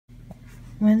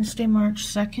Wednesday, March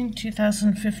 2nd,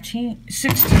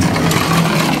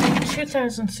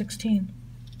 2016.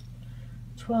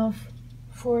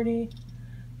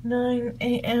 12:49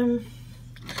 a.m.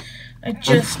 I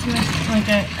just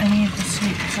I need to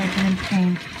sleep because I've been in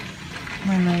pain.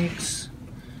 My legs.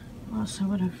 Or else I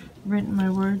would have written my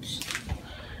words.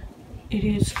 It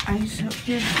is ice out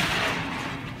here.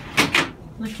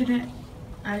 Look at it.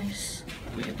 Ice.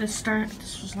 At the start,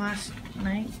 this was last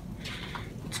night.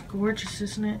 It's gorgeous,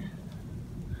 isn't it?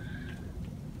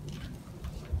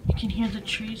 You can hear the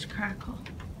trees crackle.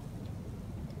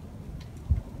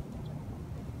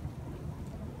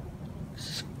 This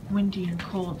is windy and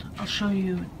cold. I'll show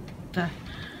you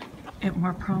it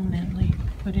more prominently,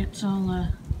 but it's all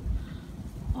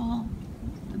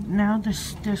now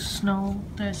there's snow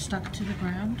that's stuck to the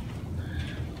ground.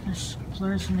 There's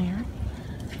blurs in the air.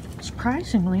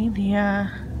 Surprisingly, the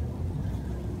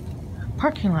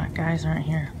parking lot guys aren't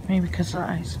here. Maybe because of the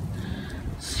ice.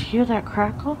 So hear that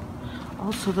crackle?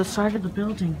 Also, the side of the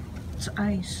building, it's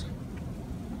ice.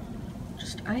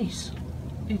 Just ice.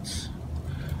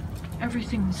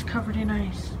 Everything's covered in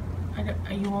ice.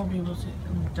 You won't be able to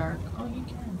in the dark. Oh, you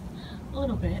can. A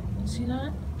little bit. See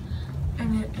that?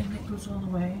 And it goes all the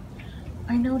way.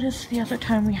 I noticed the other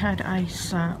time we had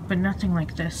ice, but nothing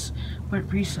like this. But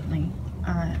recently,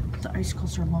 the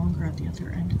icicles are longer at the other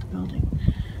end of the building.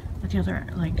 Look at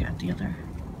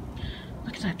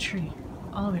that tree.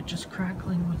 All of it just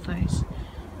crackling with ice.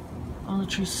 All the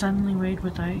trees suddenly weighed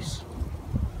with ice.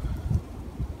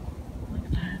 Look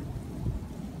at that.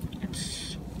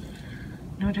 It's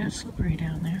no doubt slippery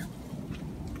down there.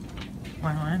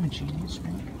 Wow, I'm a genius,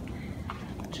 right?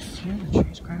 Just hear the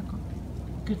trees crackle.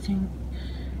 Good thing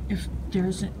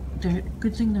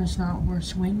there's not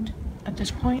worse wind at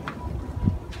this point.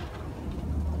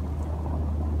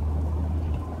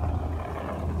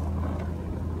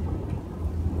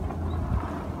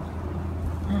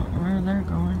 They're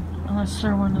going, unless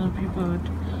they're one of the people who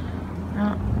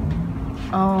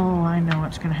oh, I know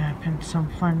what's gonna happen. Some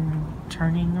fun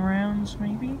turning arounds,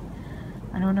 maybe?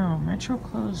 I don't know. Metro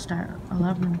closed at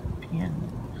 11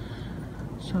 p.m.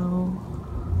 So,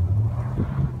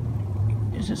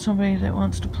 is it somebody that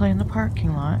wants to play in the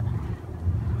parking lot?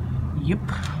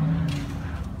 Yep.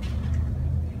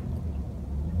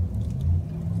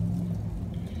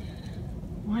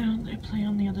 Why don't they play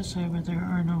on the other side where there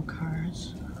are no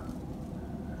cars?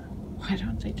 Why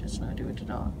don't they just not do it at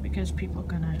all? Because people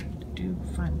gonna do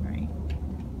fun, right?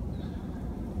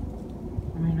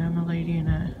 I mean, I'm a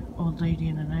old lady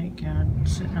in a nightgown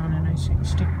sitting on an icy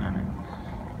stick on an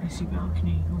icy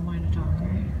balcony. Who am I to talk,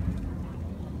 right?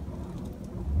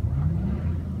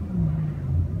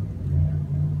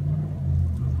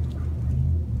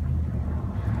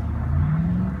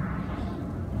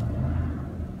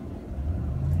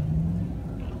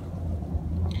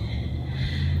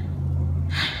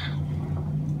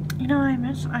 You know,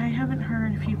 I haven't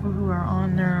heard people who are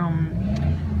on their,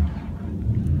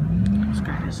 this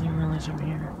guy doesn't even realize I'm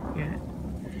here yet.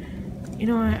 You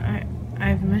know,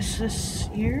 I've missed this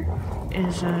year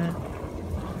is,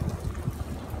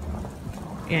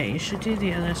 yeah, you should do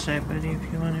the other side, buddy, if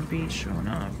you want to be shown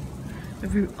off.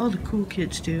 All the cool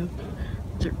kids do.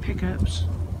 Their pickups.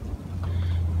 I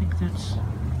think that's, I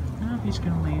don't know if he's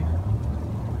gonna leave.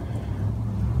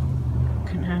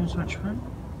 Couldn't have as much fun.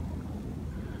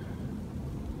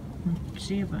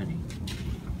 See you, buddy.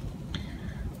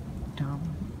 Dumb.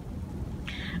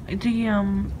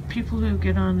 The people who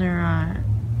get on their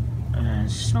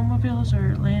snowmobiles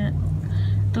or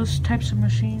those types of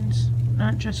machines,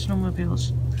 not just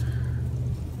snowmobiles.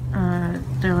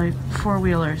 They're like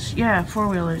four-wheelers. Yeah,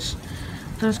 four-wheelers.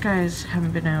 Those guys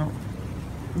haven't been out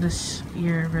this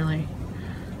year, really.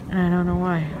 And I don't know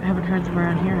why. I haven't heard them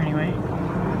around here anyway.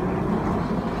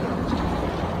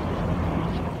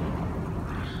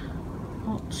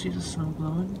 See the snow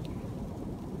blowing.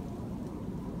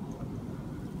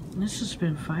 And this has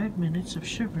been 5 minutes of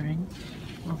shivering.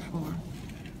 Or 4.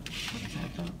 Look at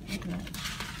that though. Look at that.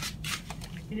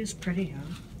 It is pretty,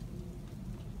 huh?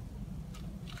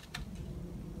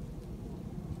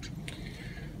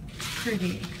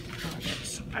 Pretty. Oh,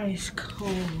 it's ice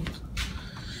cold.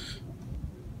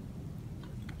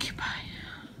 Goodbye.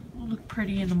 It'll look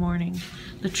pretty in the morning.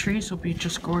 The trees will be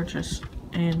just gorgeous.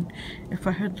 And if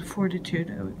I had the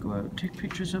fortitude, I would go out and take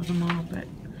pictures of them all, but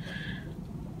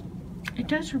it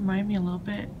does remind me a little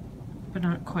bit, but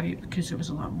not quite, because it was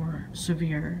a lot more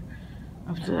severe,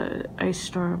 of the ice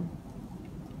storm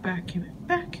back in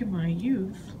my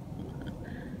youth.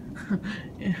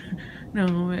 No,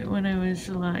 when I was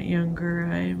a lot younger,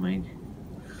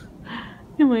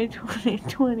 in my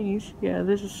 20s. Yeah,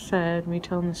 this is sad, me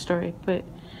telling the story, but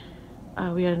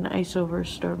we had an ice over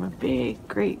storm, a big,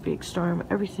 great big storm.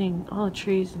 Everything, all the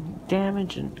trees and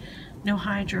damage, and no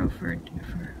hydro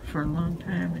for a long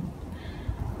time, and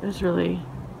it was really,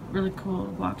 really cool.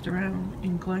 I walked around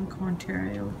in Glencoe,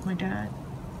 Ontario with my dad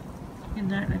in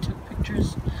that, and I took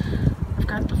pictures. I've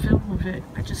got the film of it.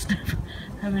 I just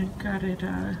haven't got it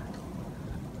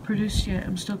produced yet.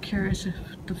 I'm still curious if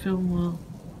the film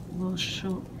will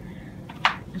show,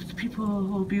 if the people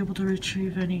will be able to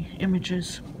retrieve any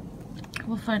images.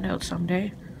 We'll find out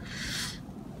someday.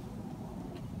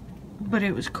 But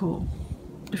it was cool.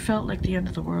 It felt like the end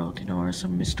of the world, you know, or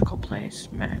some mystical place.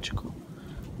 Magical.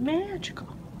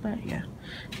 But yeah,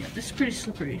 this is pretty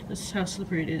slippery. This is how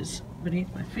slippery it is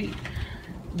beneath my feet.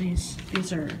 These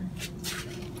are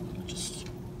just,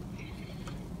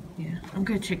 yeah. I'm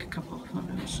gonna take a couple of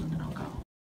photos and then I'll go.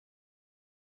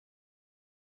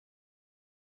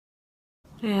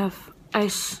 They have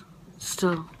ice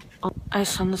still.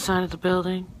 Ice on the side of the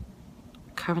building,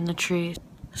 covering the trees.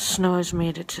 Snow has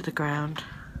made it to the ground.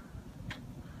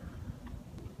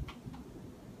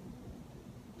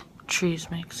 Trees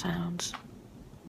make sounds.